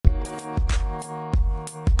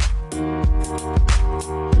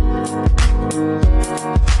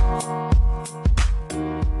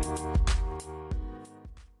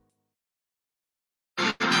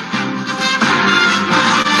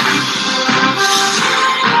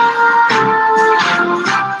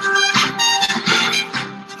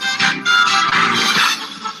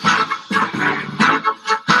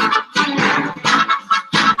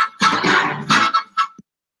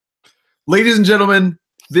Ladies and gentlemen,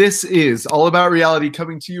 this is All About Reality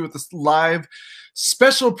coming to you with this live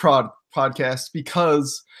special podcast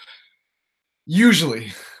because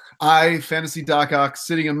usually I, Fantasy Doc Ock,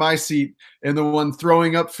 sitting in my seat and the one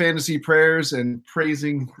throwing up fantasy prayers and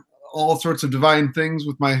praising all sorts of divine things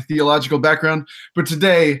with my theological background. But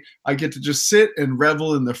today I get to just sit and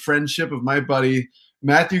revel in the friendship of my buddy,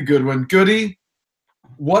 Matthew Goodwin. Goody,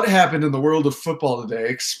 what happened in the world of football today?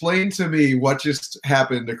 Explain to me what just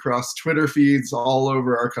happened across Twitter feeds all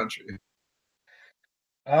over our country.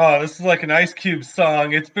 Oh, this is like an Ice Cube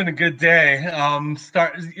song. It's been a good day. Kind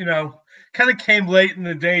of came late in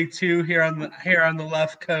the day too here on the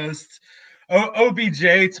left coast.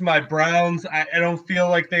 OBJ to my Browns. I don't feel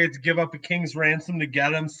like they had to give up a king's ransom to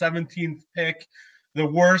get him. 17th pick, the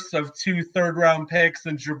worst of two third-round picks,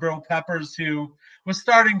 and Jabril Peppers, who was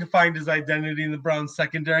starting to find his identity in the Browns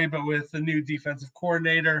secondary, but with the new defensive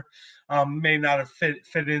coordinator, may not have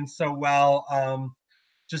fit in so well.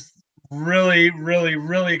 Just really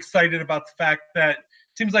excited about the fact that it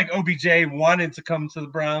seems like OBJ wanted to come to the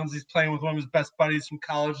Browns. He's playing with one of his best buddies from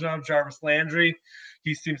college now, Jarvis Landry.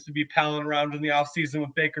 He seems to be palling around in the offseason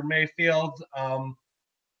with Baker Mayfield.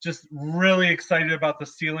 Just really excited about the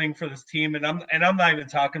ceiling for this team. And I'm not even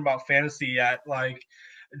talking about fantasy yet. Like,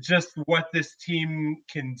 just what this team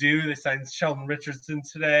can do. They signed Sheldon Richardson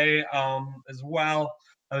today as well,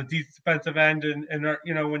 defensive end. And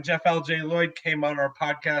when Jeff L.J. Lloyd came on our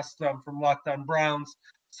podcast from Locked On Browns,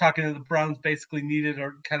 talking to the Browns basically needed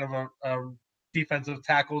a defensive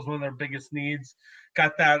tackle was one of their biggest needs.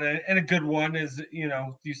 Got that. And a good one is,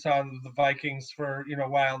 you saw the Vikings for, a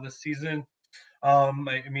while this season.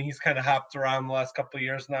 He's kind of hopped around the last couple of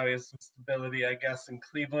years now. He has some stability, I guess, in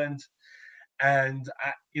Cleveland. And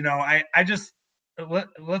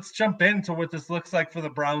let's jump into what this looks like for the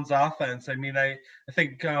Browns offense. I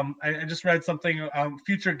think I just read something.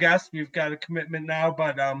 Future guest, we've got a commitment now,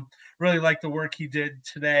 but really like the work he did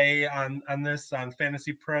today on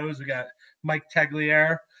Fantasy Pros. We got Mike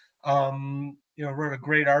Tagliere. Wrote a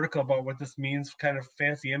great article about what this means, kind of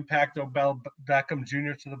fantasy impact Odell Beckham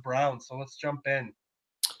Jr. to the Browns. So let's jump in.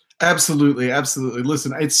 Absolutely.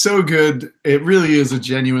 Listen, it's so good. It really is a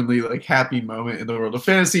genuinely happy moment in the world of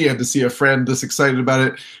fantasy, and to see a friend this excited about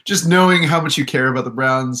it, just knowing how much you care about the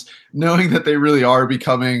Browns, knowing that they really are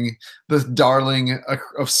becoming the darling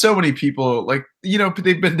of so many people.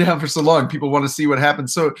 They've been down for so long. People want to see what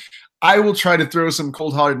happens. So I will try to throw some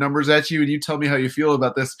cold-hearted numbers at you, and you tell me how you feel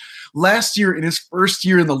about this. Last year, in his first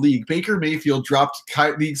year in the league, Baker Mayfield dropped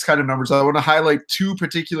these kind of numbers. I want to highlight two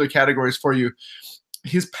particular categories for you.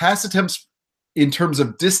 His pass attempts in terms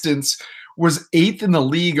of distance was 8th in the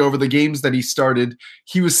league over the games that he started.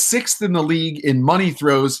 He was 6th in the league in money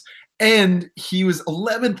throws, and he was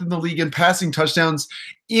 11th in the league in passing touchdowns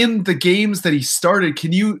in the games that he started.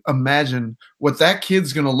 Can you imagine what that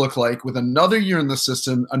kid's going to look like with another year in the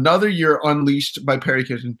system, another year unleashed by Perry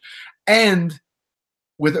Kitchen, and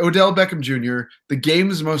with Odell Beckham Jr., the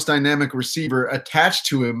game's most dynamic receiver, attached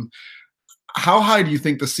to him? How high do you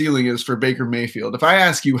think the ceiling is for Baker Mayfield? If I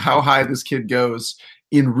ask you how high this kid goes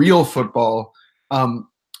in real football,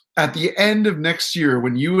 at the end of next year,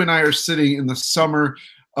 when you and I are sitting in the summer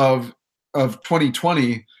of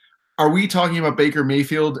 2020, are we talking about Baker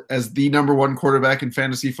Mayfield as the number one quarterback in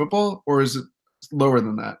fantasy football, or is it lower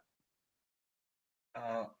than that?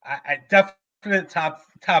 I definitely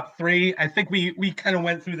top three. I think we kind of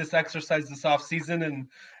went through this exercise this offseason,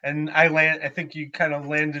 and I think you kind of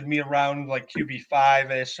landed me around like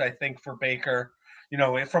QB5-ish, I think, for Baker,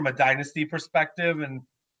 from a dynasty perspective. And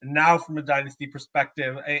now from a dynasty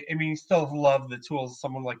perspective, you still love the tools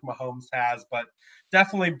someone like Mahomes has, but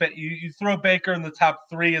definitely you throw Baker in the top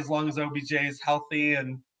three as long as OBJ is healthy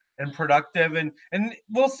and productive, and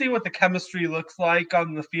we'll see what the chemistry looks like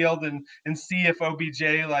on the field, and see if OBJ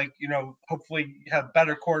hopefully have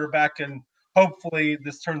better quarterback, and hopefully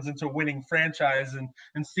this turns into a winning franchise,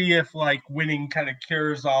 and see if winning kind of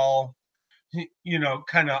cures all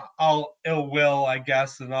kind of all ill will, I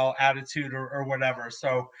guess, and all attitude or whatever.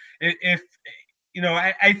 So if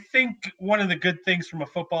I think one of the good things from a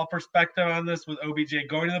football perspective on this with OBJ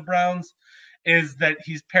going to the Browns is that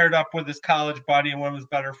he's paired up with his college buddy and one of his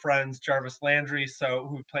better friends, Jarvis Landry,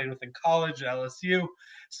 who he played with in college at LSU.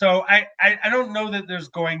 So I don't know that there's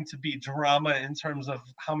going to be drama in terms of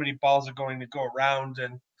how many balls are going to go around.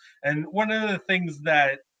 And one of the things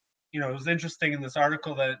that was interesting in this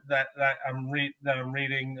article that I'm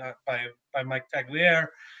reading by Mike Tagliere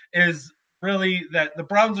is really that the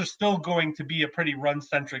Browns are still going to be a pretty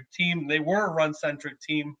run-centric team. They were a run-centric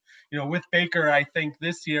team, with Baker. I think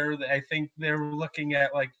this year, I think they're looking at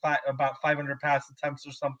about 500 pass attempts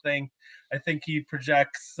or something. I think he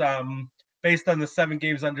projects based on the 7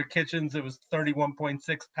 games under Kitchens, it was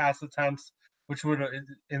 31.6 pass attempts, which would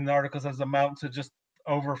in the articles as amount to just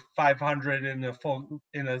over 500 in a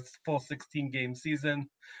full 16 game season,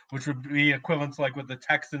 which would be equivalent to like what the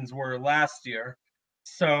Texans were last year.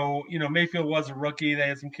 So, Mayfield was a rookie. They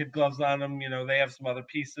had some kid gloves on him. They have some other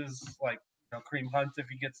pieces like Kareem Hunt if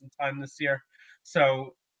he gets some time this year.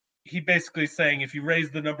 So he basically saying if you raise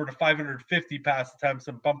the number to 550 pass attempts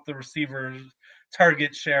and bump the receiver's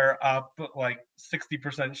target share up like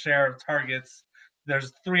 60% share of targets,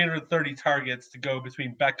 there's 330 targets to go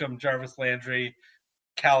between Beckham, Jarvis Landry,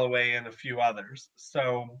 Callaway, and a few others.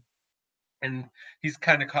 So, and he's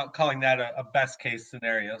kind of calling that a best case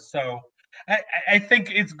scenario. So I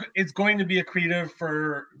think it's going to be accretive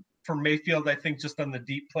for Mayfield. I think just on the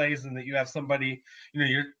deep plays, and that you have somebody,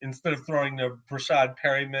 you're instead of throwing to Rashad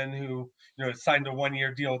Perryman, who signed a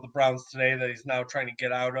 1-year deal with the Browns today that he's now trying to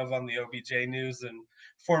get out of on the OBJ news, and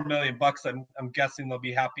 $4 million. I'm guessing they'll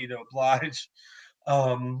be happy to oblige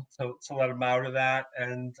to let him out of that.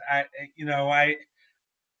 And I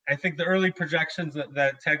think the early projections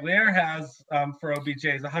that Tagliere has for OBJ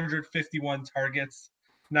is 151 targets,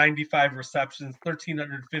 95 receptions,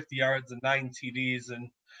 1,350 yards, and 9 TDs, and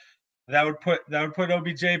that would put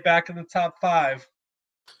OBJ back in the top 5.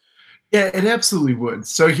 Yeah, it absolutely would.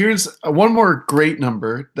 So here's one more great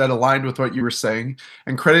number that aligned with what you were saying.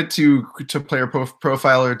 And credit to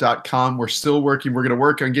playerprofiler.com. We're still working. We're going to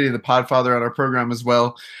work on getting the Podfather on our program as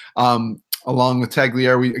well. Along with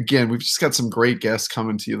Tagliere, we've just got some great guests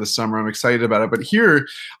coming to you this summer. I'm excited about it. But here,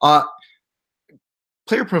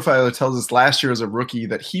 Player Profiler tells us last year as a rookie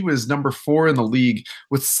that he was number 4 in the league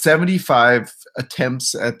with 75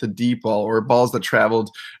 attempts at the deep ball, or balls that traveled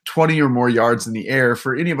 20 or more yards in the air.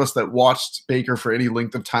 For any of us that watched Baker for any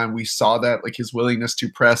length of time, we saw that, like his willingness to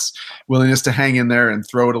press, willingness to hang in there and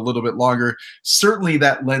throw it a little bit longer. Certainly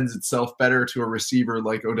that lends itself better to a receiver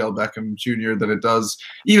like Odell Beckham Jr. than it does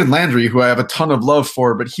even Landry, who I have a ton of love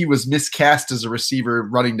for, but he was miscast as a receiver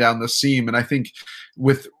running down the seam. And I think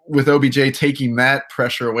with OBJ taking that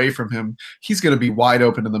pressure away from him, he's going to be wide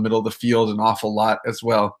open in the middle of the field an awful lot as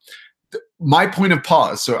well. My point of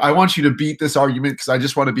pause, so I want you to beat this argument because I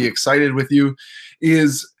just want to be excited with you,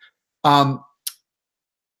 is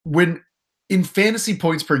when in fantasy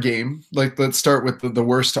points per game, like let's start with the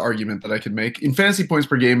worst argument that I could make. In fantasy points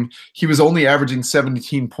per game, he was only averaging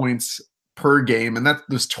 17 points per game, and that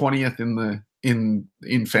was 20th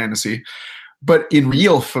in fantasy. But in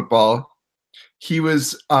real football, he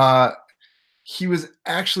was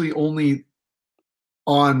actually only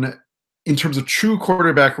on, in terms of true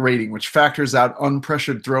quarterback rating, which factors out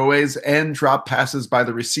unpressured throwaways and drop passes by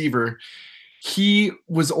the receiver, he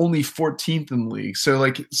was only 14th in the league.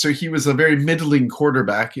 So he was a very middling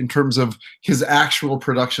quarterback in terms of his actual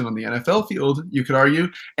production on the NFL field, you could argue,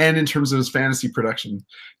 and in terms of his fantasy production.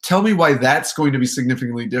 Tell me why that's going to be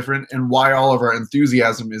significantly different and why all of our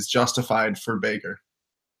enthusiasm is justified for Baker.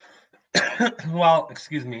 Well,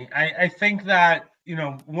 excuse me. I think that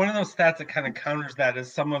one of those stats that kind of counters that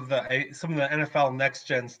is some of the NFL next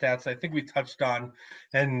gen stats I think we touched on,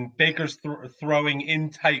 and Baker's throwing in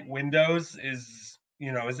tight windows is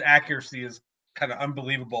his accuracy is kind of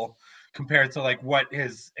unbelievable compared to like what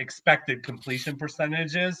his expected completion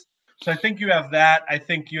percentage is. So I think you have that. I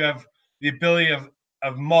think you have the ability of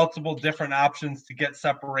multiple different options to get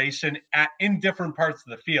separation in different parts of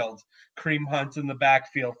the field. Kareem Hunt in the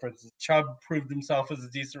backfield, for instance. Chubb proved himself as a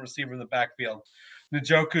decent receiver in the backfield.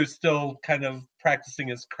 Njoku's still kind of practicing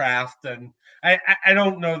his craft, and I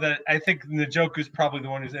don't know that. I think Njoku's probably the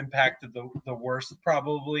one who's impacted the worst,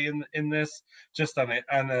 probably in this, just on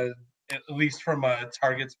a at least from a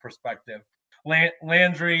targets perspective.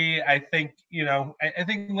 Landry, I think I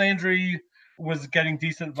think Landry was getting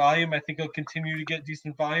decent volume. I think he'll continue to get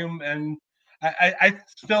decent volume, and I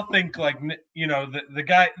still think like the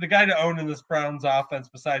guy to own in this Browns offense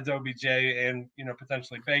besides OBJ and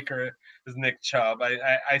potentially Baker is Nick Chubb.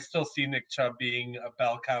 I still see Nick Chubb being a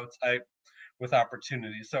bell cow type with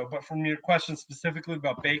opportunity. So, but from your question specifically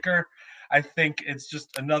about Baker, I think it's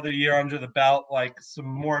just another year under the belt, like some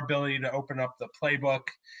more ability to open up the playbook.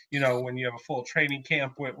 When you have a full training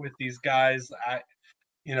camp with these guys,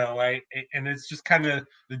 and it's just kind of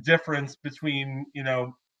the difference between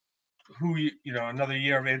who another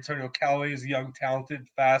year of Antonio Callaway is a young, talented,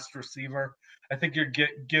 fast receiver. I think you're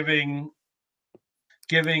giving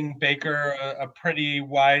Baker a pretty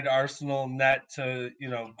wide arsenal net to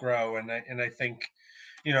grow, and I think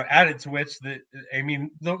added to which the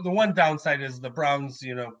one downside is the Browns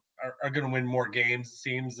are going to win more games, it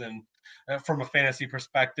seems, and from a fantasy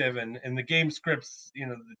perspective, and the game scripts,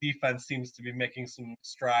 the defense seems to be making some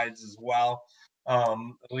strides as well.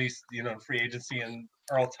 at least free agency. And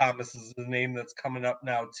Earl Thomas is the name that's coming up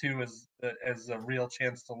now too, as a real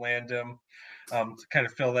chance to land him, to kind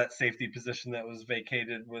of fill that safety position that was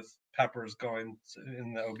vacated with Peppers going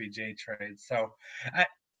in the OBJ trade. So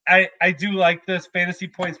I do like this fantasy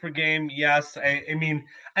points per game. Yes, I mean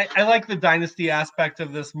I like the dynasty aspect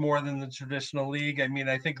of this more than the traditional league. I mean,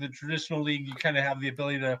 I think the traditional league, you kind of have the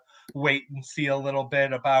ability to wait and see a little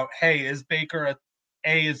bit about, hey, is Baker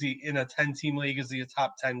is he in a 10-team league? Is he a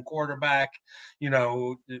top 10 quarterback?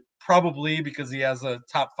 Probably, because he has a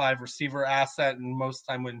top 5 receiver asset. And most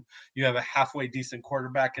time when you have a halfway decent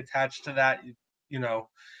quarterback attached to that,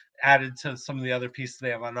 added to some of the other pieces they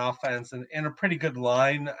have on offense and a pretty good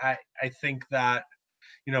line, I think that,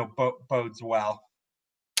 bodes well.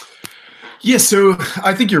 Yeah, so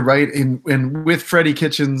I think you're right. And with Freddie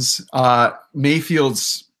Kitchens,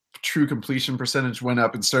 Mayfield's true completion percentage went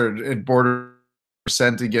up and started at border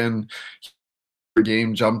percent again. Per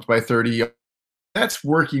game jumped by 30. That's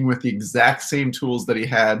working with the exact same tools that he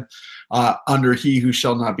had under He Who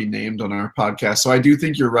Shall Not Be Named on our podcast. So I do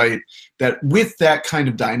think you're right that with that kind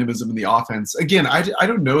of dynamism in the offense, again, I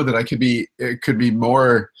don't know that I could be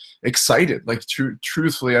more excited. Like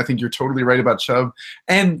truthfully, I think you're totally right about Chubb.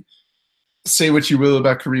 And say what you will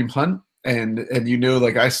about Kareem Hunt, and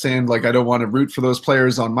like I stand, like I don't want to root for those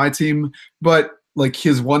players on my team, but like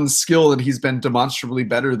his one skill that he's been demonstrably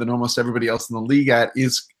better than almost everybody else in the league at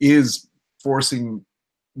is forcing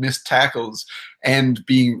missed tackles and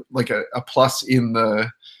being like a plus in the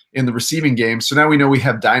receiving game. So now we know we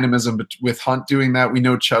have dynamism with Hunt doing that. We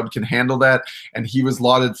know Chubb can handle that, and he was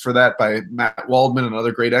lauded for that by Matt Waldman,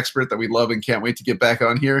 another great expert that we love and can't wait to get back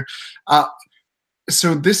on here.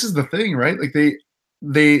 So this is the thing, right? Like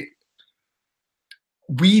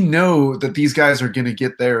we know that these guys are going to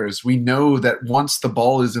get theirs. We know that once the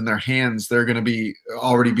ball is in their hands, they're going to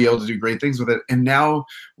already be able to do great things with it. And now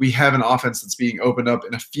we have an offense that's being opened up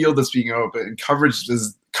in a field that's being open, and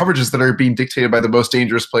coverages that are being dictated by the most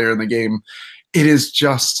dangerous player in the game. It is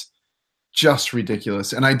just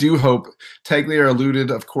ridiculous. And I do hope Tagliere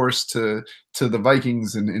alluded, of course, to the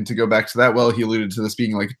Vikings, and to go back to that, well, he alluded to this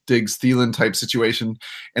being like Diggs-Thielen type situation.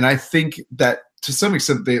 And I think that to some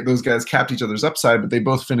extent those guys capped each other's upside, but they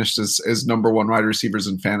both finished as number one wide receivers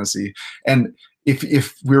in fantasy. And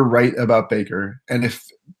if we're right about Baker, and if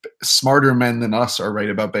smarter men than us are right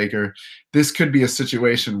about Baker, this could be a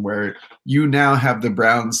situation where you now have the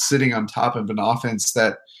Browns sitting on top of an offense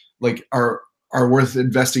that like are worth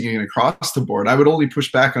investing in across the board. I would only push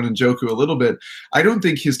back on Njoku a little bit. I don't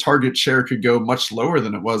think his target share could go much lower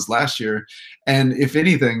than it was last year. And if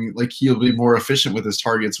anything, like he'll be more efficient with his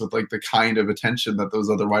targets with like the kind of attention that those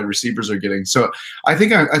other wide receivers are getting. So I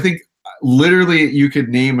think literally you could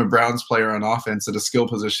name a Browns player on offense at a skill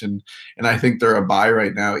position, and I think they're a buy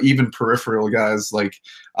right now. Even peripheral guys like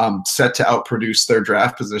set to outproduce their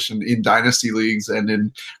draft position in dynasty leagues and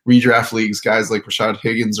in redraft leagues. Guys like Rashad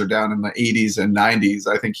Higgins are down in the 80s and 90s.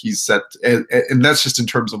 I think he's set, and that's just in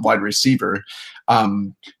terms of wide receiver.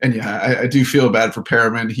 And yeah, I do feel bad for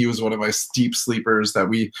Perriman. He was one of my deep sleepers that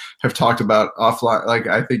we have talked about offline. Like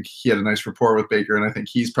I think he had a nice rapport with Baker, and I think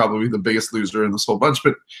he's probably the biggest loser in this whole bunch,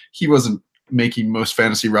 but he wasn't making most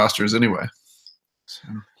fantasy rosters anyway. So.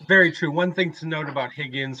 Very true. One thing to note about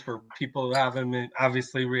Higgins for people who have him in,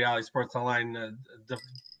 obviously, Reality Sports Online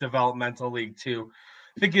developmental league too.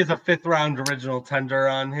 I think he has a 5th round original tender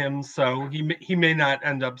on him, so he may not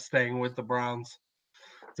end up staying with the Browns,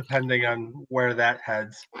 depending on where that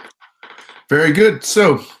heads. Very good.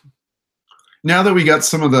 So now that we got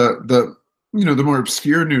some of the more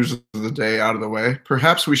obscure news of the day out of the way,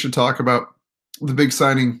 perhaps we should talk about the big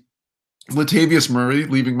signing, Latavius Murray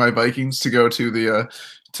leaving my Vikings to go to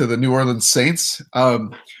the New Orleans Saints.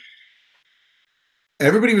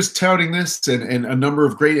 Everybody was touting this, and a number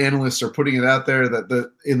of great analysts are putting it out there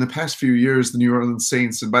that in the past few years, the New Orleans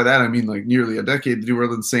Saints, and by that I mean like nearly a decade, the New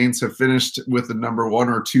Orleans Saints have finished with the number 1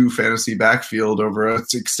 or 2 fantasy backfield over an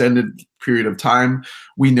extended period of time.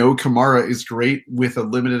 We know Kamara is great with a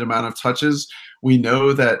limited amount of touches. We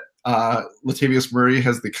know that Latavius Murray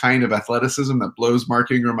has the kind of athleticism that blows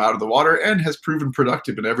Mark Ingram out of the water and has proven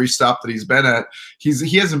productive in every stop that he's been at. He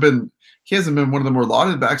hasn't been one of the more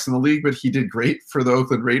lauded backs in the league, but he did great for the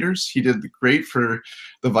Oakland Raiders. He did great for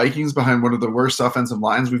the Vikings behind one of the worst offensive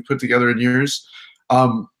lines we've put together in years.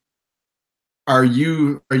 Are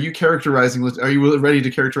you ready to characterize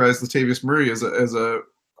Latavius Murray as a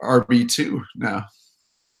RB2 now?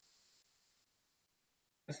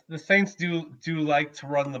 The Saints do like to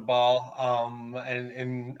run the ball,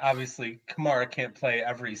 and obviously Kamara can't play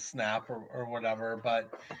every snap or whatever, but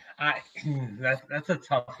that's a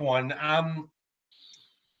tough one.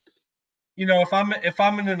 if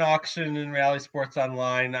I'm in an auction in Reality Sports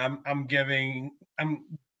Online, I'm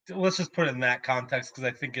let's just put it in that context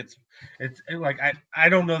because I think like I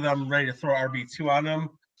don't know that I'm ready to throw RB2 on him.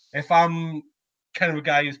 If I'm kind of a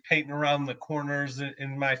guy who's painting around the corners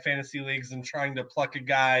in my fantasy leagues and trying to pluck a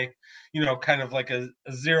guy, kind of like a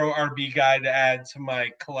zero RB guy to add to my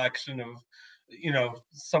collection of,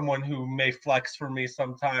 someone who may flex for me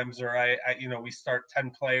sometimes, or we start 10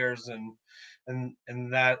 players and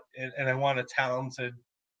I want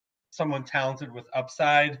someone talented with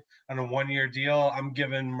upside on a 1-year deal. I'm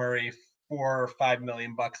giving Murray $4 or $5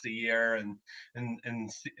 million a year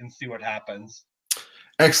and see what happens.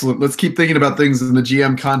 Excellent. Let's keep thinking about things in the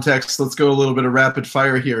GM context. Let's go a little bit of rapid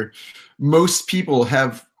fire here. Most people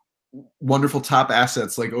have wonderful top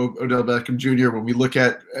assets like Odell Beckham Jr. When we look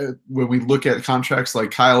at contracts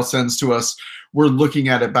like Kyle sends to us, we're looking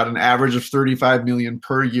at about an average of $35 million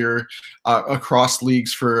per year across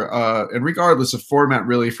leagues for and regardless of format,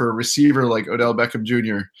 really, for a receiver like Odell Beckham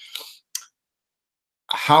Jr.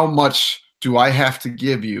 How much do I have to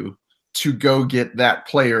give you to go get that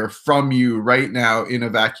player from you right now in a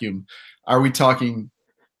vacuum? Are we talking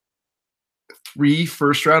 3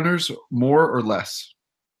 first rounders, more or less?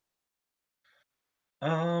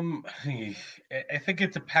 I think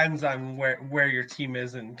it depends on where your team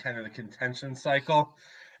is in kind of the contention cycle.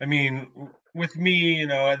 I mean, with me,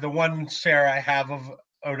 the one share I have of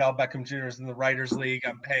Odell Beckham Jr. is in the Writers League.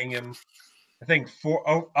 I'm paying him, I think,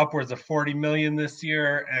 upwards of $40 million this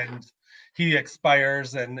year, and he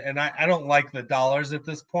expires. And I don't like the dollars at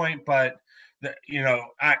this point, but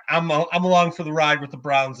I'm along for the ride with the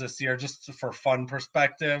Browns this year, just for fun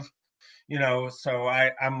perspective. So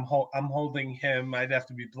I'm holding him. I'd have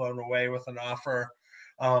to be blown away with an offer.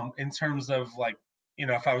 In terms of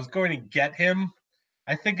if I was going to get him,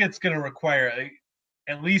 I think it's going to require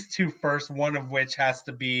at least 2 firsts, one of which has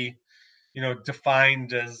to be,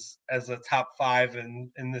 defined as a top 5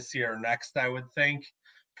 in this year or next, I would think,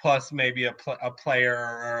 plus maybe a player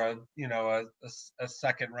or a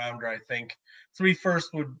second rounder. I think 3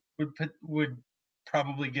 firsts would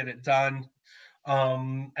probably get it done.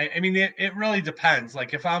 I mean, it really depends.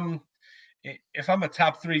 Like if I'm a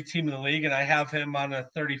top 3 team in the league and I have him on a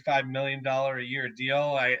 $35 million a year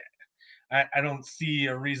deal, I don't see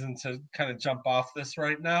a reason to kind of jump off this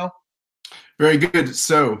right now. Very good.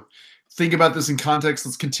 So think about this in context.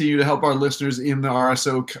 Let's continue to help our listeners in the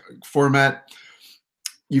RSO format.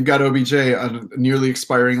 You've got OBJ on nearly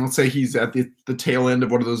expiring. Let's say he's at the tail end of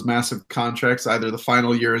one of those massive contracts, either the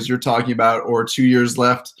final year as you're talking about or 2 years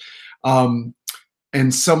left.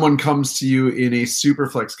 And someone comes to you in a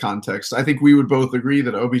superflex context. I think we would both agree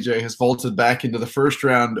that OBJ has vaulted back into the first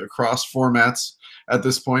round across formats at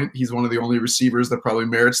this point. He's one of the only receivers that probably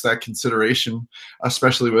merits that consideration,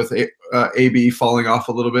 especially with AB falling off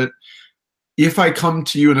a little bit. If I come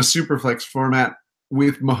to you in a superflex format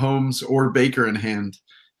with Mahomes or Baker in hand,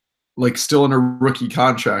 like still in a rookie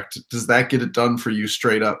contract, does that get it done for you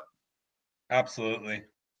straight up? Absolutely.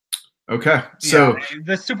 Okay, so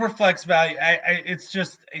the superflex value, it's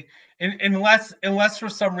just unless for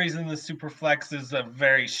some reason the superflex is a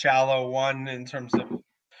very shallow one in terms of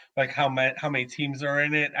like how many teams are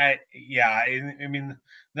in it. I mean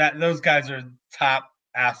that those guys are top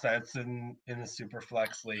assets in the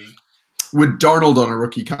superflex league. Would Darnold on a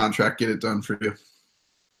rookie contract get it done for you?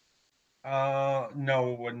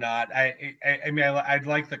 No, it would not. I mean, I'd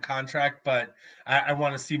like the contract, but I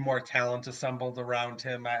want to see more talent assembled around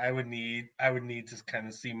him. I would need to kind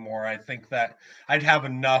of see more. I think that I'd have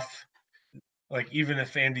enough. Like even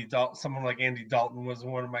if someone like Andy Dalton was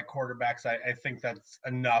one of my quarterbacks, I think that's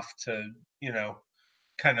enough to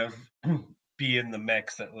kind of be in the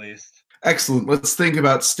mix at least. Excellent. Let's think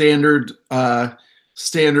about standard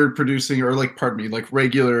producing, or like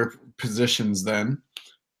regular positions then.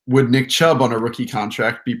 Would Nick Chubb on a rookie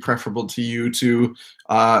contract be preferable to you to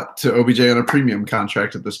OBJ on a premium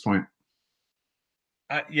contract at this point?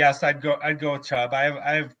 Yes, I'd go with Chubb.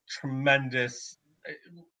 I have tremendous.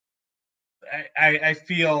 I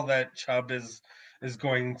feel that Chubb is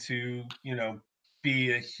going to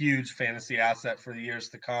be a huge fantasy asset for the years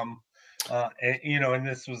to come. And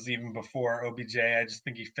this was even before OBJ. I just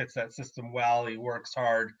think he fits that system well. He works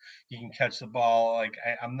hard. He can catch the ball. Like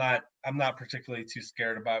I'm not particularly too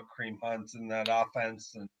scared about Kareem Hunt in that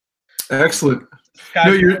offense. And excellent.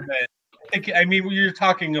 I mean, you're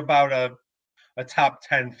talking about a top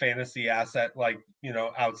 10 fantasy asset, like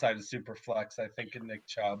outside of Superflex. I think in Nick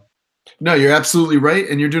Chubb. No, you're absolutely right,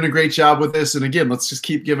 and you're doing a great job with this. And again, let's just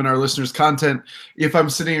keep giving our listeners content. If I'm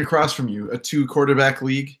sitting across from you, a 2-quarterback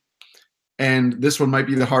league, and this one might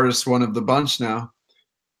be the hardest one of the bunch now,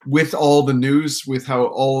 with all the news, with how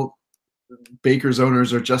all Baker's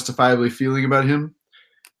owners are justifiably feeling about him.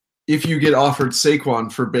 If you get offered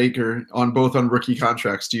Saquon for Baker on both on rookie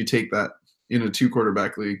contracts, do you take that in a 2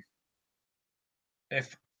 quarterback league?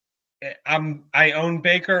 If I own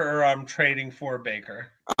Baker or I'm trading for Baker.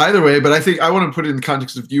 Either way, but I think I want to put it in the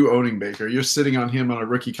context of you owning Baker. You're sitting on him on a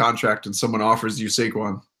rookie contract, and someone offers you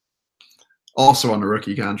Saquon, also on a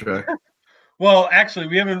rookie contract. Well, actually,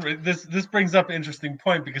 we haven't. This brings up an interesting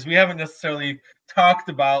point because we haven't necessarily talked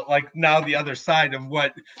about like now the other side of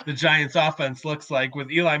what the Giants' offense looks like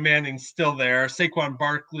with Eli Manning still there, Saquon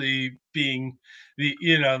Barkley being the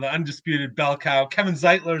undisputed bell cow. Kevin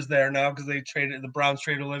Zeitler's there now because the Browns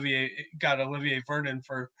traded got Olivier Vernon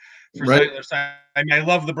for Right. Zeitler. So I mean, I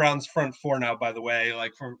love the Browns front four now. By the way,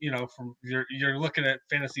 like from you're looking at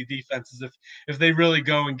fantasy defenses if they really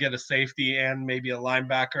go and get a safety and maybe a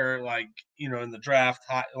linebacker like in the draft,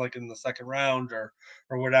 like in the second round or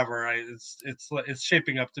whatever, right? It's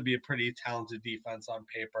shaping up to be a pretty talented defense on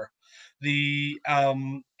paper. The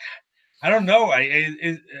I don't know.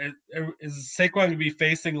 Is Saquon going to be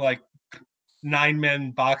facing like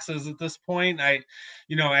 9-man boxes at this point? I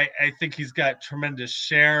think he's got tremendous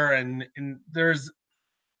share, and there's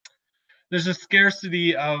a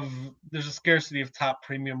scarcity of top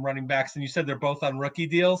premium running backs, and you said they're both on rookie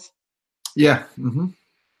deals. Yeah. Mm-hmm.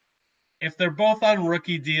 If they're both on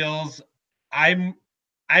rookie deals, I'm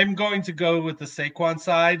going to go with the Saquon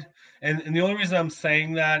side, and the only reason I'm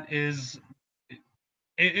saying that is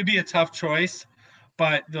it'd be a tough choice,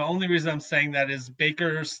 but the only reason I'm saying that is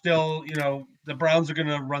Baker still, the Browns are going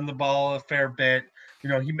to run the ball a fair bit.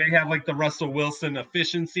 He may have like the Russell Wilson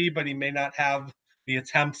efficiency, but he may not have the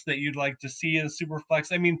attempts that you'd like to see in a super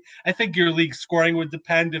flex. I mean, I think your league scoring would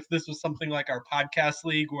depend. If this was something like our podcast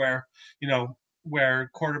league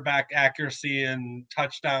where quarterback accuracy and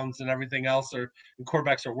touchdowns and everything else and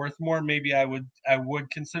quarterbacks are worth more, maybe I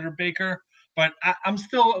would consider Baker. But I'm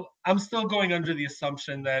still going under the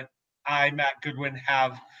assumption that Matt Goodwin,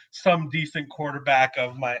 have some decent quarterback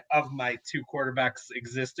of my 2 quarterbacks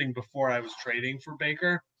existing before I was trading for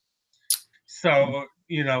Baker. So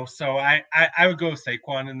I would go with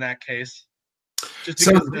Saquon in that case, just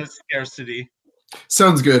because of the scarcity.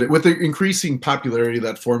 Sounds good. With the increasing popularity of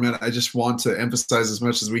that format, I just want to emphasize as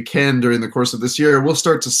much as we can during the course of this year. We'll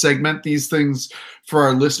start to segment these things for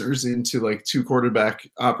our listeners into like 2 quarterback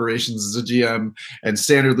operations as a GM and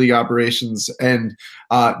standard league operations and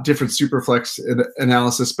different superflex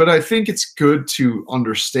analysis. But I think it's good to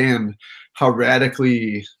understand how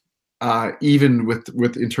radically, even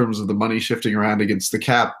with in terms of the money shifting around against the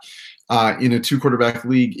cap in a 2 quarterback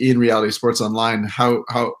league in Reality Sports Online, how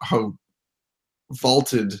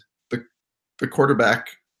vaulted the quarterback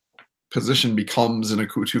position becomes in a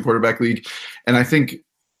 2 quarterback league. And I think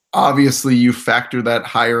obviously you factor that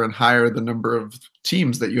higher and higher the number of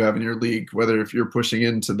teams that you have in your league, whether if you're pushing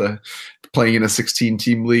into the playing in a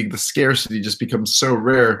 16-team league, the scarcity just becomes so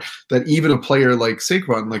rare that even a player like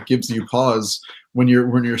Saquon like gives you pause when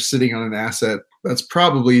you're sitting on an asset that's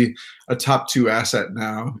probably a top 2 asset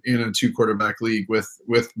now in a 2 quarterback league with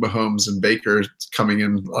Mahomes and Baker coming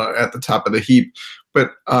in at the top of the heap.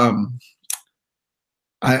 But I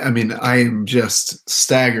mean, I am just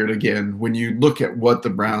staggered again when you look at what the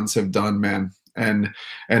Browns have done, man. And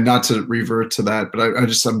not to revert to that, but I'm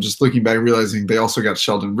just looking back, realizing they also got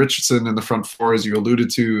Sheldon Richardson in the front 4, as you alluded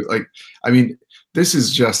to. Like, I mean, this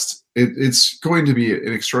is just it's going to be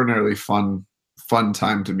an extraordinarily fun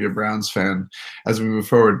time to be a Browns fan as we move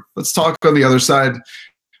forward. Let's talk on the other side.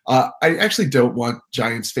 I actually don't want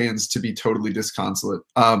Giants fans to be totally disconsolate.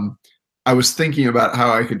 I was thinking about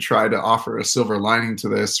how I could try to offer a silver lining to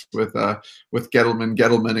this with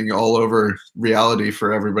Gettleman all over reality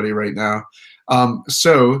for everybody right now.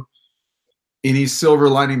 So any silver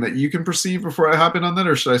lining that you can perceive before I hop in on that,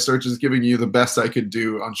 or should I start just giving you the best I could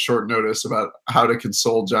do on short notice about how to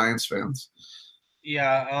console Giants fans?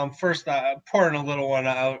 Yeah. First, pouring a little one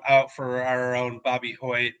out for our own Bobby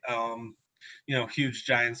Hoyt. Huge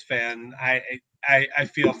Giants fan. I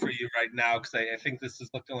feel for you right now because I think this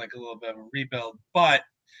is looking like a little bit of a rebuild. But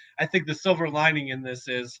I think the silver lining in this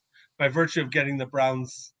is by virtue of getting the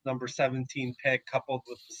Browns number 17 pick coupled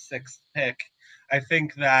with the 6th pick, I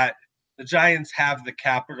think that the Giants have the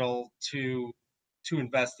capital to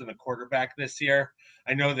invest in a quarterback this year.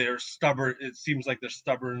 I know they're stubborn. It seems like they're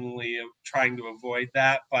stubbornly trying to avoid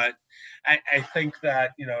that, but I think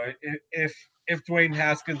that if Dwayne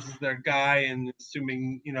Haskins is their guy, and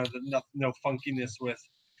assuming the no funkiness with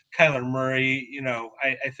Kyler Murray,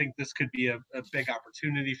 I think this could be a big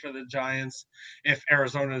opportunity for the Giants if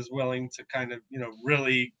Arizona is willing to kind of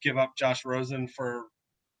really give up Josh Rosen for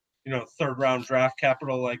third round draft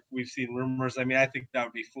capital like we've seen rumors. I mean, I think that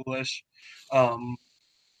would be foolish.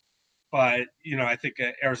 But I think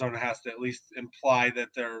Arizona has to at least imply that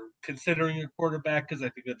they're considering a quarterback, because I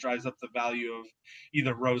think that drives up the value of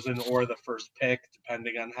either Rosen or the first pick,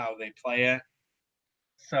 depending on how they play it.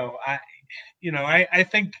 So I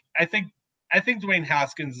think Dwayne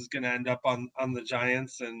Haskins is going to end up on the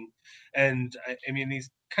Giants, and I mean, he's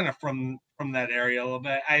kind of from that area a little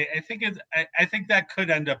bit. I think that could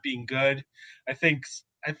end up being good. I think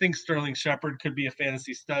Sterling Shepard could be a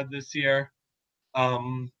fantasy stud this year.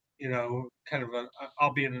 Kind of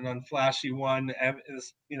albeit an unflashy one.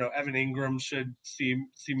 Evan Ingram should see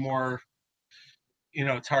more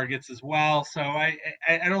targets as well. So I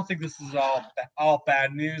don't think this is all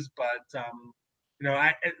bad news, but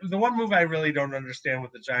the one move I really don't understand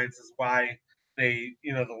with the Giants is why they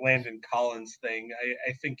the Landon Collins thing.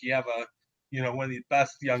 I think you have one of the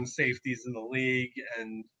best young safeties in the league,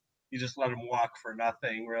 and you just let him walk for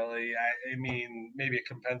nothing, really. I mean, maybe a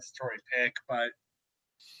compensatory pick, but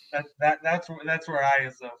that's where I,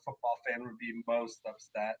 as a football fan, would be most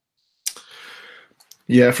upset.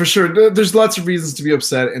 Yeah, for sure. There's lots of reasons to be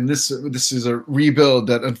upset, and this is a rebuild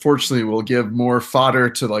that unfortunately will give more fodder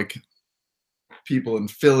to like people in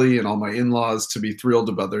Philly and all my in-laws to be thrilled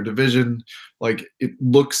about their division. Like, it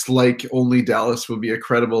looks like only Dallas will be a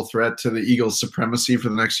credible threat to the Eagles' supremacy for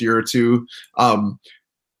the next year or two.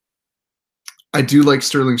 I do like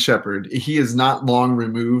Sterling Shepard. He is not long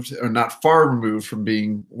removed, or not far removed, from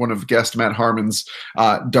being one of guest Matt Harmon's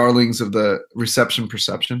darlings of the reception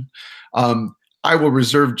perception. I will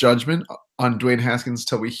reserve judgment on Dwayne Haskins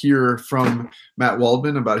till we hear from Matt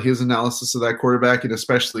Waldman about his analysis of that quarterback, and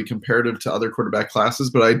especially comparative to other quarterback classes.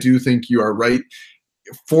 But I do think you are right,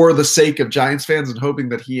 for the sake of Giants fans and hoping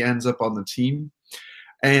that he ends up on the team.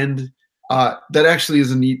 And that actually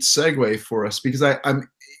is a neat segue for us, because I'm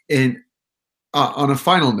in. On a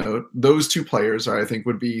final note, those two players I think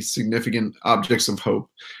would be significant objects of hope.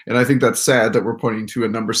 And I think that's sad that we're pointing to a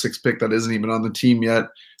number 6 pick that isn't even on the team yet.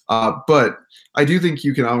 But I do think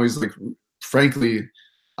you can always, frankly,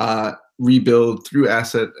 rebuild through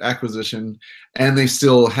asset acquisition. And they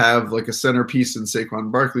still have a centerpiece in Saquon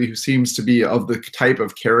Barkley, who seems to be of the type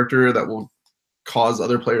of character that will cause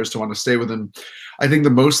other players to want to stay with him. I think the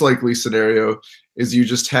most likely scenario is you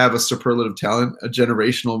just have a superlative talent, a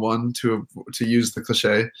generational one, to use the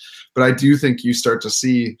cliche. But I do think you start to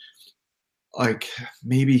see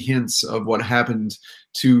maybe hints of what happened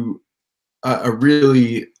to a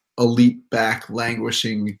really elite back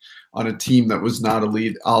languishing on a team that was not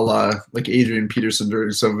elite, a la Adrian Peterson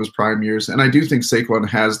during some of his prime years. And I do think Saquon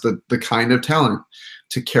has the kind of talent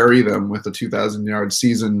to carry them with a 2,000-yard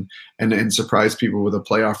season and surprise people with a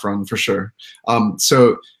playoff run, for sure.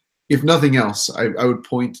 So if nothing else, I would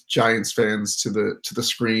point Giants fans to the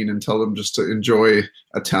screen and tell them just to enjoy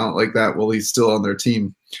a talent like that while he's still on their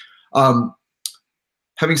team.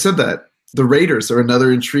 Having said that, the Raiders are another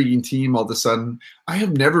intriguing team all of a sudden. I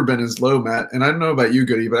have never been as low, Matt, and I don't know about you,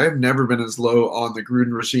 Goody, but I have never been as low on the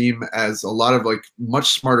Gruden regime as a lot of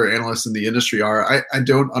much smarter analysts in the industry are. I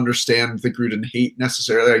don't understand the Gruden hate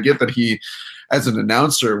necessarily. I get that he, as an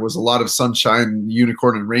announcer, was a lot of sunshine,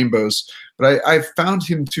 unicorn, and rainbows, but I found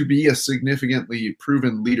him to be a significantly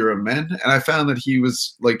proven leader of men, and I found that he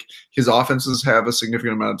was his offenses have a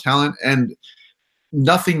significant amount of talent, and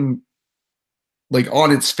nothing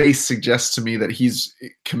on its face suggests to me that he's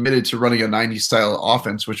committed to running a 90s style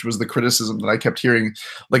offense, which was the criticism that I kept hearing,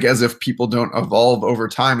 as if people don't evolve over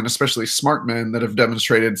time, and especially smart men that have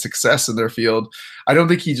demonstrated success in their field. I don't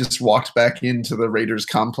think he just walked back into the Raiders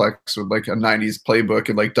complex with a 90s playbook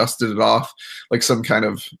and dusted it off like some kind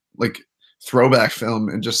of throwback film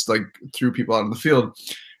and just threw people out on the field.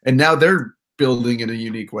 And now they're building in a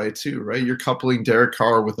unique way too, right? You're coupling Derek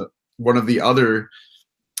Carr with one of the other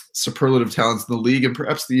superlative talents in the league, and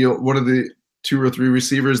perhaps one of the 2 or 3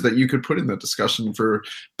 receivers that you could put in that discussion for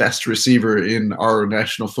best receiver in our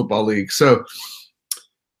National Football League. So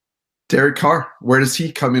Derek Carr, where does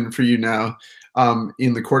he come in for you now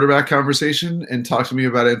in the quarterback conversation? And talk to me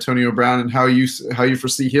about Antonio Brown and how you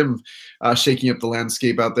foresee him shaking up the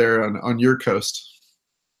landscape out there on your coast.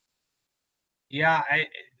 Yeah,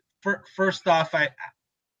 first off,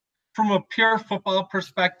 from a pure football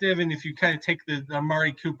perspective, and if you kind of take the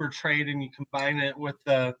Amari Cooper trade and you combine it with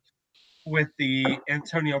the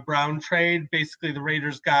Antonio Brown trade, basically the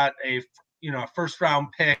Raiders got a first round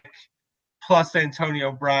pick plus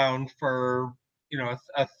Antonio Brown for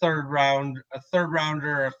a third rounder,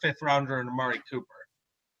 a fifth rounder, and Amari Cooper.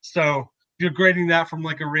 So if you're grading that from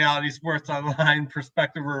a Reality Sports Online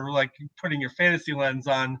perspective, or putting your fantasy lens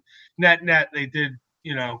on, net they did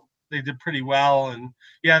they did pretty well. And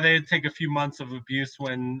yeah, they had to take a few months of abuse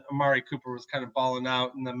when Amari Cooper was kind of balling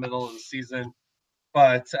out in the middle of the season.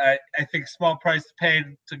 But I think small price paid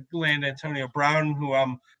to land Antonio Brown, who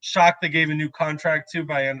I'm shocked they gave a new contract to,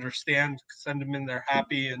 but I understand, send him in there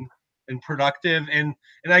happy and productive. And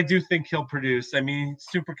I do think he'll produce. I mean,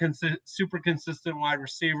 super consistent wide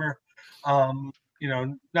receiver. You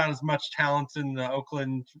know, not as much talent in the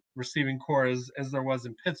Oakland receiving corps as there was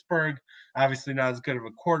in Pittsburgh. Obviously not as good of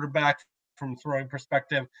a quarterback from throwing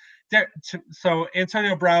perspective. So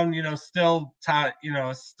Antonio Brown, you know, still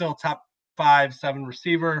top 5-7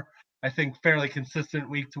 receiver. I think fairly consistent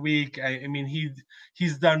week to week. I mean,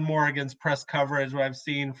 he's done more against press coverage, what I've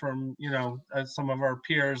seen from, you know, some of our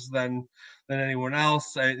peers than anyone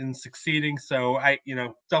else in succeeding. So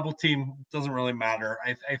double team doesn't really matter.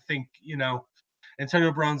 I think, you know,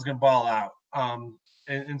 Antonio Brown's going to ball out.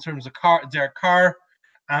 In terms of Derek Carr,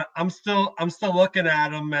 I'm still looking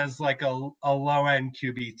at him as like a low end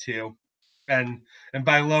QB2, and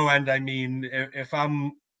by low end I mean if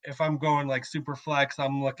I'm going like super flex,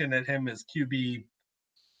 I'm looking at him as QB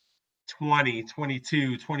 20,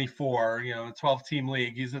 22, 24, you know, a 12-team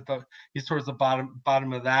league. He's towards the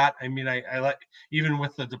bottom of that. I mean, I like, even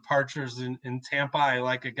with the departures in Tampa, I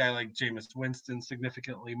like a guy like Jameis Winston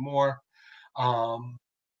significantly more.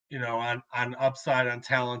 You know, on upside, on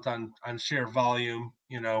talent, on sheer volume.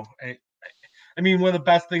 You know, I mean, one of the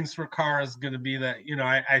best things for Carr is going to be that, you know,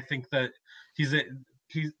 I think that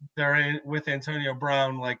they're in with Antonio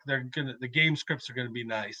Brown, like the game scripts are going to be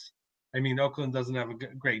nice. I mean, Oakland doesn't have a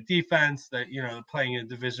great defense. That, you know, playing in a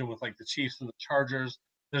division with like the Chiefs and the Chargers.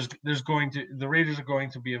 The Raiders are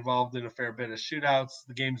going to be involved in a fair bit of shootouts.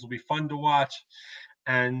 The games will be fun to watch.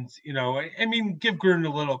 And, you know, I mean, give Gruden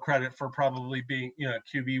a little credit for probably being, you know,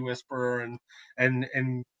 a QB whisperer and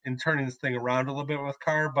turning this thing around a little bit with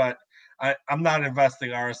Carr, but I'm not investing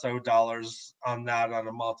RSO dollars on that on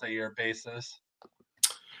a multi-year basis.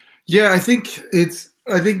 Yeah, I think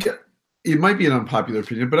it might be an unpopular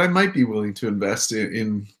opinion, but I might be willing to invest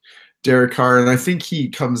in Derek Carr, and I think he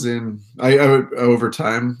comes in over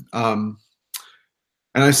time.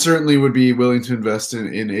 And I certainly would be willing to invest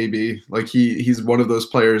in AB. Like he's one of those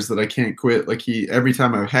players that I can't quit. Like every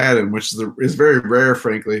time I've had him, which is very rare,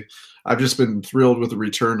 frankly, I've just been thrilled with the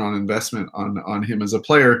return on investment on him as a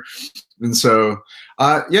player. And so,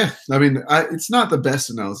 yeah, I mean, it's not the best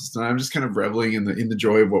analysis, and I'm just kind of reveling in the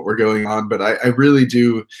joy of what we're going on. But I really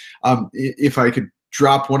do, if I could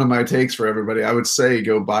drop one of my takes for everybody, I would say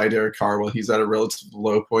go buy Derek Carr while he's at a relative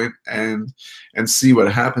low point and see what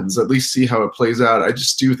happens. At least see how it plays out. I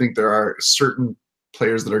just do think there are certain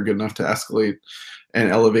players that are good enough to escalate and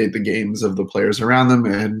elevate the games of the players around them,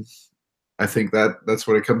 and I think that's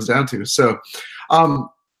what it comes down to. So,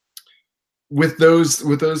 with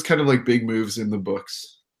those kind of like big moves in the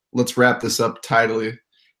books, let's wrap this up tidily.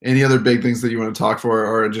 Any other big things that you want to talk for,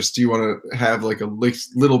 or just do you want to have like a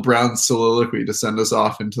little Brown soliloquy to send us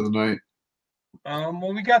off into the night?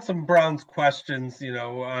 Well, we got some Browns questions, you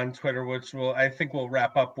know, on Twitter, which I think we'll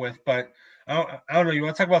wrap up with. But I don't know. You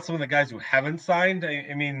want to talk about some of the guys who haven't signed?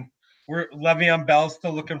 I mean, Le'Veon Bell's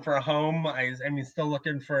still looking for a home. I mean, still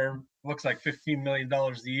looking for, looks like $15 million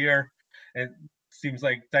a year. It seems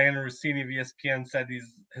like Diana Rossini of ESPN said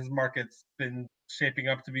his market's been shaping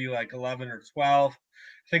up to be like 11 or 12.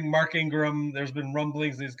 I think Mark Ingram, there's been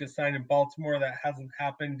rumblings that he's going to sign in Baltimore. That hasn't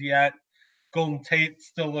happened yet. Golden Tate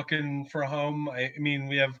still looking for a home. I mean,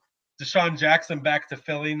 we have Deshaun Jackson back to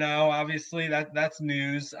Philly now. Obviously, that's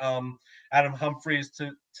news. Adam Humphries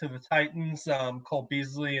to the Titans. Cole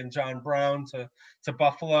Beasley and John Brown to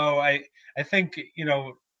Buffalo. I think, you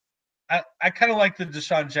know, I kind of like the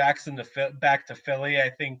Deshaun Jackson back to Philly. I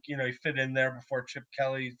think, you know, he fit in there before Chip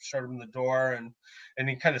Kelly showed him the door, and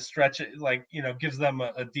he kind of stretch it, like, you know, gives them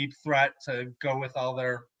a deep threat to go with all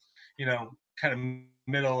their, you know, kind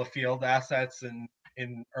of middle of field assets and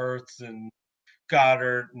in Ertz and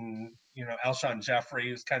Goddard and, you know, Alshon Jeffrey,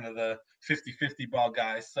 who's kind of the 50-50 ball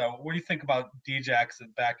guy. So what do you think about D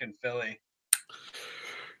Jackson back in Philly?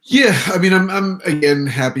 Yeah, I mean, I'm again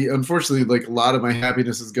happy. Unfortunately, like a lot of my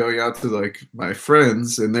happiness is going out to like my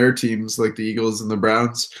friends and their teams, like the Eagles and the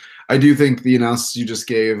Browns. I do think the analysis you just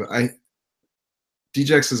gave,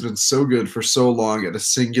 Djax has been so good for so long at a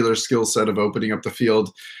singular skill set of opening up the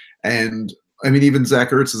field, and I mean, even Zach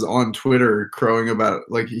Ertz is on Twitter crowing about,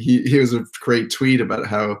 like, he has a great tweet about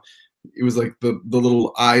how it was like the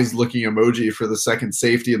little eyes looking emoji for the second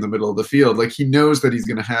safety in the middle of the field. Like, he knows that he's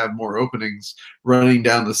going to have more openings running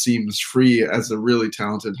down the seams free as a really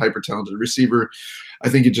talented, hyper talented receiver. I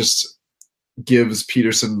think it just gives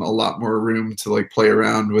Peterson a lot more room to like play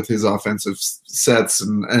around with his offensive sets.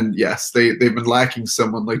 And yes, they've been lacking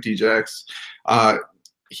someone like Djax.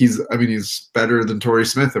 He's better than Torrey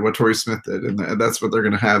Smith at what Torrey Smith did, and that's what they're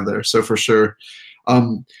going to have there. So for sure.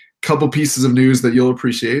 Couple pieces of news that you'll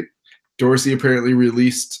appreciate. Dorsey apparently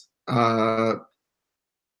released Perriman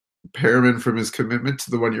from his commitment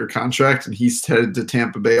to the 1-year contract, and he's headed to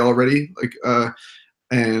Tampa Bay already.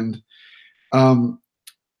 And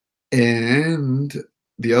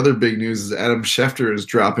the other big news is Adam Schefter is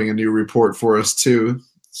dropping a new report for us too.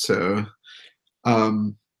 So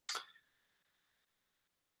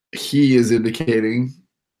he is indicating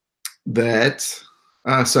that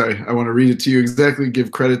sorry, I want to read it to you exactly,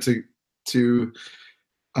 give credit to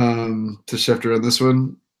Schefter on this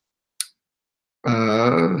one.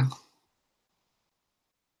 Never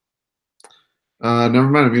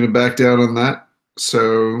mind, I'm going to back down on that.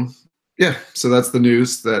 So yeah, so that's the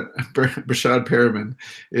news that Breshad Perriman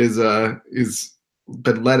has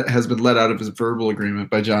been let out of his verbal agreement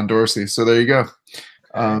by John Dorsey. So there you go.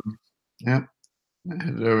 Yeah,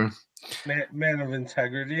 man of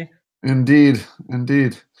integrity. Indeed.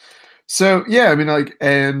 So yeah,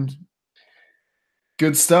 and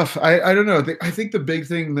good stuff. I don't know. I think the big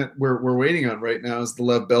thing that we're waiting on right now is the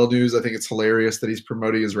Lev Bell news. I think it's hilarious that he's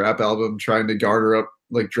promoting his rap album, trying to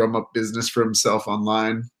drum up business for himself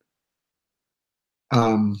online.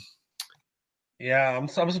 Yeah, I'm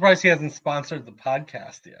surprised he hasn't sponsored the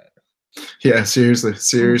podcast yet. Yeah, seriously.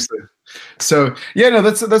 So yeah, no,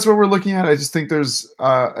 that's what we're looking at. I just think there's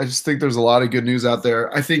a lot of good news out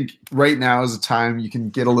there. I think right now is a time you can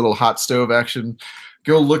get a little hot stove action.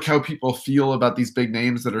 Go look how people feel about these big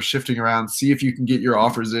names that are shifting around. See if you can get your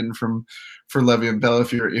offers in for Le'Veon Bell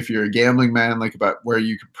if you're a gambling man, like about where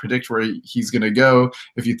you can predict where he's going to go.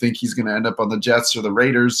 If you think he's going to end up on the Jets or the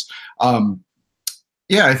Raiders.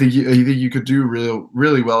 Yeah, I think you could do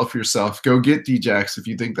really well for yourself. Go get Djax if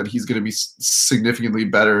you think that he's going to be significantly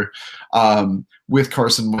better with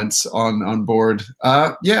Carson Wentz on board.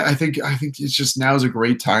 Yeah, I think it's just now is a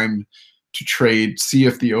great time to trade. See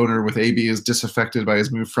if the owner with AB is disaffected by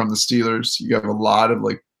his move from the Steelers. You have a lot of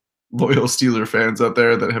loyal Steeler fans out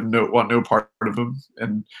there that want no part of him,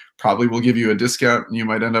 and probably will give you a discount, and you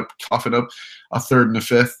might end up coughing up a third and a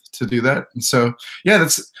fifth to do that. And so yeah,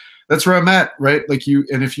 that's where I'm at, right?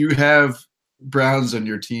 If you have Browns on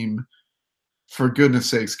your team, for goodness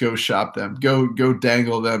sakes, go shop them, go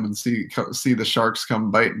dangle them, and see the sharks come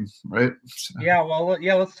biting, right? So. Yeah, well,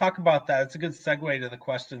 yeah, let's talk about that. It's a good segue to the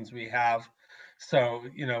questions we have. So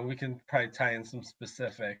we can probably tie in some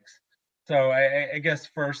specifics. So I guess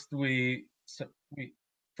first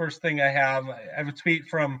first thing I have a tweet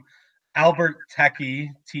from Albert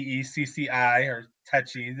Techie, Tecci, or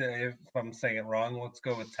Techie, if I'm saying it wrong. Let's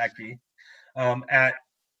go with Techie, at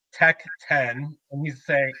Tech10, and he's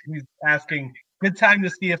asking, good time to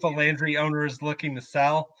see if a Landry owner is looking to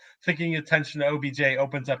sell. Thinking attention to OBJ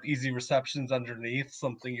opens up easy receptions underneath,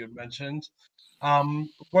 something you had mentioned.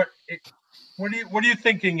 What are you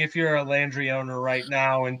thinking if you're a Landry owner right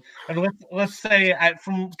now? And let's say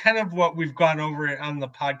from kind of what we've gone over on the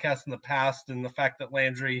podcast in the past, and the fact that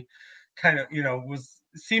Landry kind of was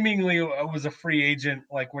seemingly was a free agent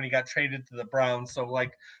when he got traded to the Browns. So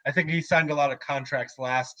I think he signed a lot of contracts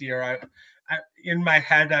last year. I in my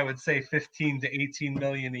head I would say 15 to 18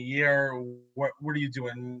 million a year. What are you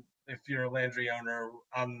doing if you're a Landry owner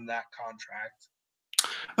on that contract?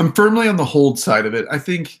 I'm firmly on the hold side of it. I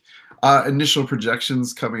think initial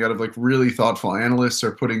projections coming out of really thoughtful analysts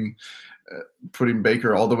are putting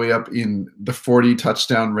Baker all the way up in the 40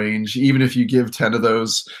 touchdown range. Even if you give 10 of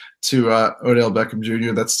those to Odell Beckham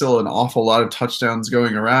Jr., that's still an awful lot of touchdowns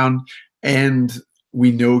going around. And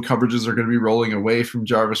we know coverages are going to be rolling away from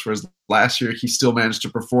Jarvis, whereas last year he still managed to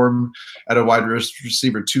perform at a wide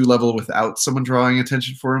receiver 2 level without someone drawing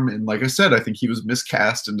attention for him. And like I said, I think he was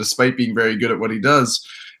miscast, and despite being very good at what he does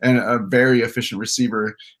and a very efficient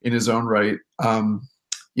receiver in his own right,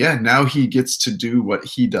 yeah, now he gets to do what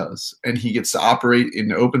he does, and he gets to operate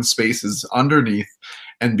in open spaces underneath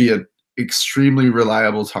and be an extremely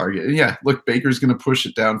reliable target. And yeah, look, Baker's going to push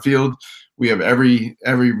it downfield. We have every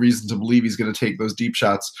reason to believe he's going to take those deep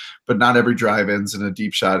shots, but not every drive ends in a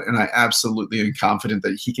deep shot. And I absolutely am confident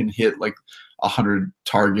that he can hit 100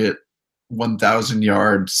 target, 1,000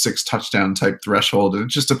 yard, 6 touchdown type threshold. And it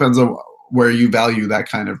just depends on where you value that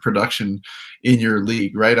kind of production in your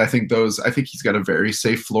league, right? I think he's got a very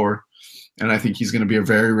safe floor, and I think he's going to be a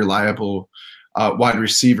very reliable wide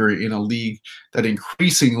receiver in a league that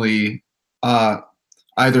increasingly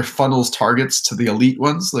either funnels targets to the elite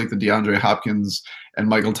ones, like the DeAndre Hopkins and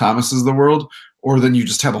Michael Thomases of the world, or then you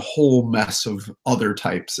just have a whole mess of other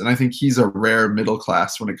types. And I think he's a rare middle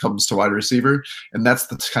class when it comes to wide receiver, and that's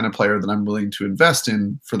the kind of player that I'm willing to invest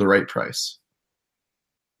in for the right price.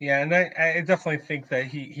 Yeah, and I definitely think that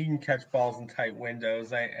he can catch balls in tight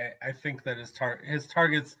windows. I think that his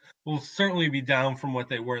targets will certainly be down from what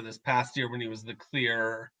they were this past year when he was the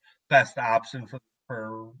clear best option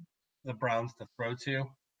for the Browns to throw to.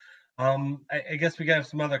 I guess we got have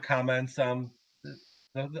some other comments. The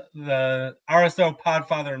RSO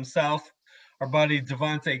Podfather himself, our buddy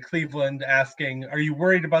Devontae Cleveland, asking, "Are you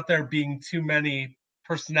worried about there being too many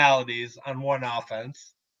personalities on one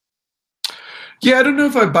offense?" Yeah, I don't know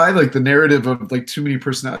if I buy like the narrative of like too many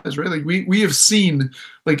personalities, right? Like we have seen,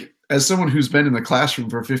 like, as someone who's been in the classroom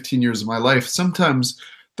for 15 years of my life, sometimes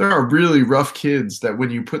there are really rough kids that when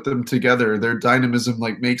you put them together, their dynamism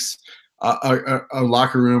like makes a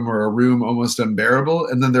locker room or a room almost unbearable.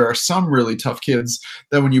 And then there are some really tough kids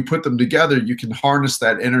that when you put them together, you can harness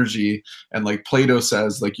that energy. And like Plato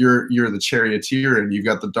says, like you're the charioteer and you've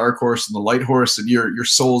got the dark horse and the light horse, and your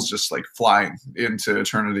soul's just like flying into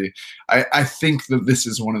eternity. I think that this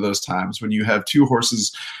is one of those times when you have two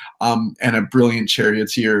horses and a brilliant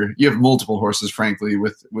charioteer. You have multiple horses, frankly,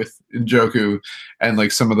 with Njoku and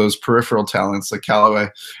like some of those peripheral talents like Callaway.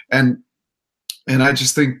 And I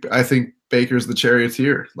think Baker's the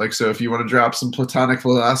charioteer. Like, so if you want to drop some platonic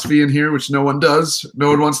philosophy in here, which no one does, no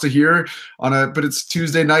one wants to hear but it's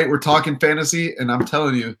Tuesday night, we're talking fantasy, and I'm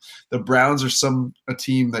telling you, the Browns are a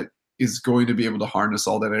team that is going to be able to harness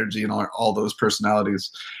all that energy and all those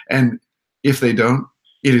personalities. And if they don't,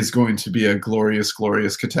 it is going to be a glorious,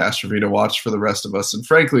 glorious catastrophe to watch for the rest of us. And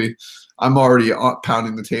frankly, I'm already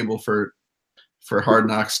pounding the table for Hard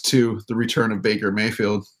Knocks 2, the return of Baker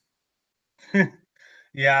Mayfield.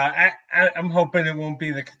 Yeah, I'm hoping it won't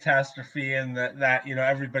be the catastrophe and that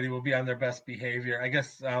everybody will be on their best behavior. I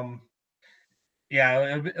guess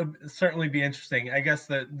yeah, it'll certainly be interesting. I guess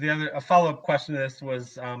a follow-up question to this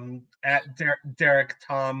was at Derek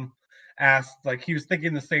Tom asked, like, he was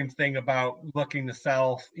thinking the same thing about looking to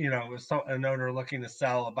sell, an owner looking to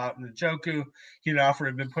sell about Njoku. He'd offer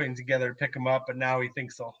had been putting together to pick him up, but now he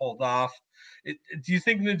thinks he'll hold off. Do you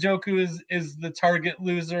think Njoku is the target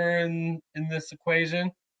loser in this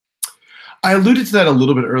equation? I alluded to that a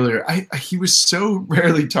little bit earlier. He was so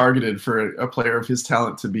rarely targeted for a player of his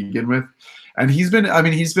talent to begin with. And he's been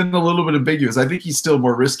a little bit ambiguous. I think he's still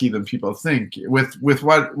more risky than people think.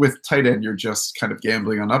 With tight end, you're just kind of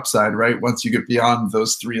gambling on upside, right? Once you get beyond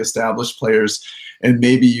those three established players, and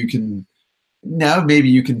maybe you can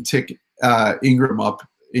tick Ingram up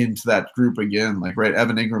into that group again. Like, right,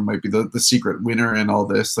 Evan Ingram might be the secret winner in all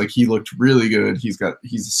this. Like, he looked really good. He's a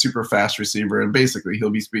super fast receiver, and basically he'll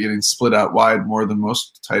be getting split out wide more than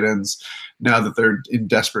most tight ends now that they're in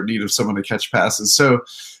desperate need of someone to catch passes. So,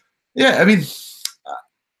 yeah, I mean,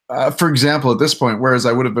 for example, at this point, whereas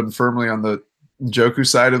I would have been firmly on the Njoku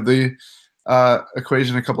side of the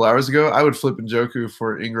equation a couple hours ago, I would flip Njoku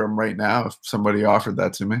for Ingram right now if somebody offered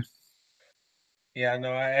that to me. Yeah,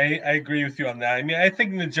 no, I agree with you on that. I mean, I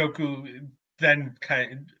think Njoku then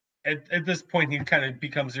at this point he kind of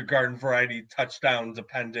becomes your garden variety touchdown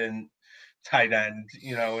dependent tight end,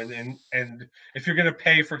 and if you're gonna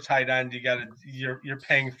pay for tight end, you're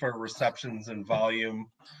paying for receptions and volume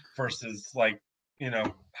versus like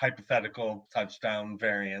hypothetical touchdown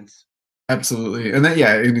variance. Absolutely. And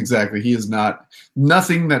and exactly. He is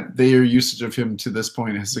nothing that their usage of him to this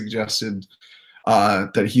point has suggested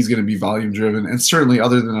that he's going to be volume driven. And certainly,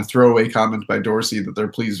 other than a throwaway comment by Dorsey that they're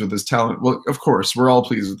pleased with his talent. Well, of course, we're all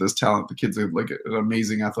pleased with his talent. The kid's like an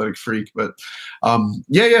amazing athletic freak. But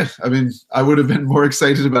yeah. I mean, I would have been more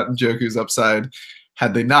excited about Njoku's upside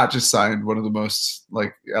had they not just signed one of the most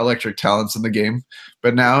like electric talents in the game.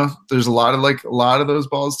 But now there's a lot of those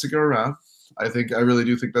balls to go around. I really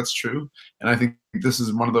do think that's true. And I think this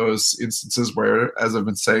is one of those instances where, as I've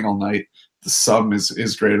been saying all night, the sum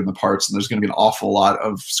is greater than the parts, and there's going to be an awful lot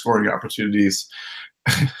of scoring opportunities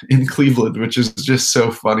in Cleveland, which is just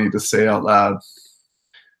so funny to say out loud.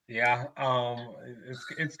 Yeah,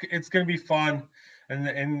 it's going to be fun,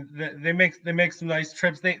 and they make some nice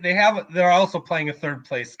trips. They're also playing a third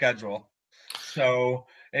place schedule, so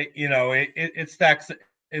it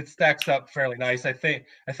stacks up fairly nice. I think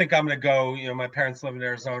I'm going to go. My parents live in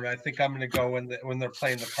Arizona. I think I'm going to go when they're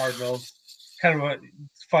playing the Cardinals. Kind of a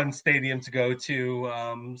fun stadium to go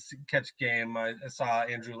to catch a game. I saw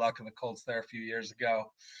Andrew Luck and the Colts there a few years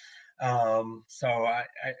ago. So I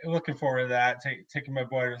looking forward to that. Taking my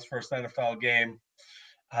boy to his first NFL game,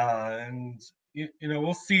 and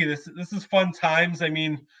we'll see. This is fun times. I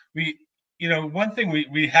mean, one thing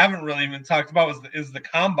we haven't really even talked about is the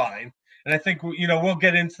combine. I think we'll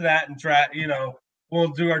get into that and draft. We'll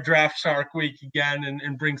do our draft Shark Week again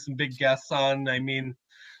and bring some big guests on. I mean,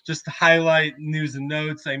 just to highlight news and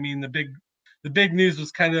notes. I mean, the big news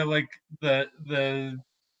was kind of like the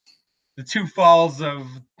two falls of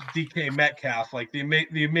DK Metcalf, like the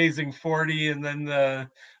amazing 40 and then the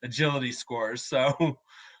agility scores. So,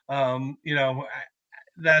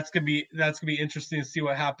 that's gonna be interesting to see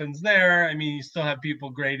what happens there. I mean, you still have people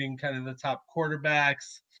grading kind of the top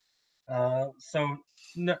quarterbacks. So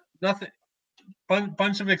nothing.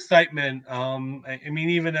 Bunch of excitement. I mean,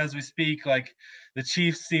 even as we speak, like the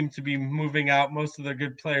Chiefs seem to be moving out most of their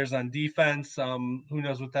good players on defense. Who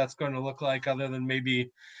knows what that's going to look like, other than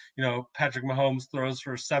maybe, Patrick Mahomes throws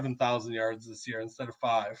for 7,000 yards this year instead of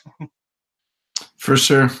 5. For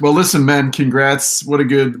sure. Well, listen, man, congrats. What a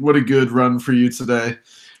good run for you today.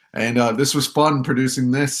 And this was fun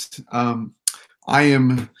producing this. I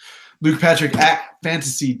am Luke Patrick at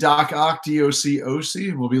Fantasy Doc Ock, DOCOC,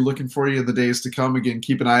 and we'll be looking for you in the days to come. Again,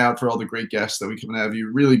 keep an eye out for all the great guests that we can have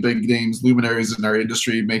you. Really big names, luminaries in our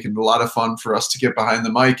industry, making it a lot of fun for us to get behind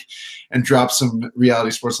the mic and drop some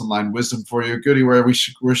reality sports online wisdom for you. Goody, where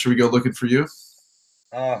should we go looking for you?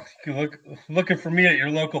 Looking for me at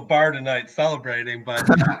your local bar tonight celebrating, but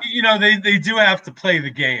they do have to play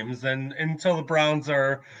the games, and until the Browns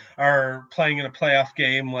are playing in a playoff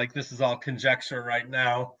game, like, this is all conjecture right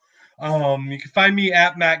now. You can find me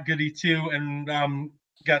at Matt Goody too, and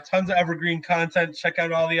got tons of evergreen content. Check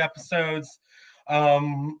out all the episodes.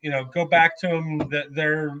 Go back to them.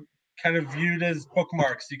 They're kind of viewed as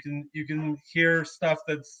bookmarks. You can hear stuff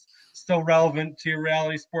that's still relevant to your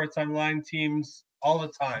reality sports online teams all the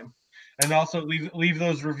time, and also leave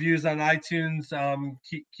those reviews on iTunes.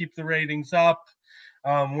 Keep the ratings up.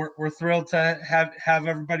 We're thrilled to have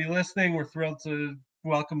everybody listening. We're thrilled to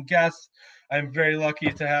welcome guests. I'm very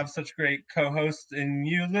lucky to have such great co-hosts in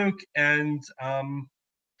you, Luke, and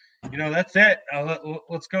that's it.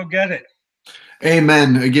 Let's go get it.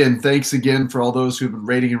 Amen. Again, thanks again for all those who've been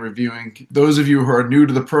rating and reviewing. Those of you who are new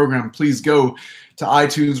to the program, please go to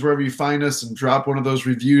iTunes, wherever you find us, and drop one of those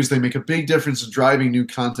reviews. They make a big difference in driving new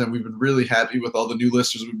content. We've been really happy with all the new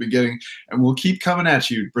listeners we've been getting, and we'll keep coming at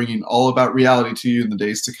you, bringing all about reality to you in the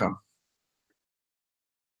days to come.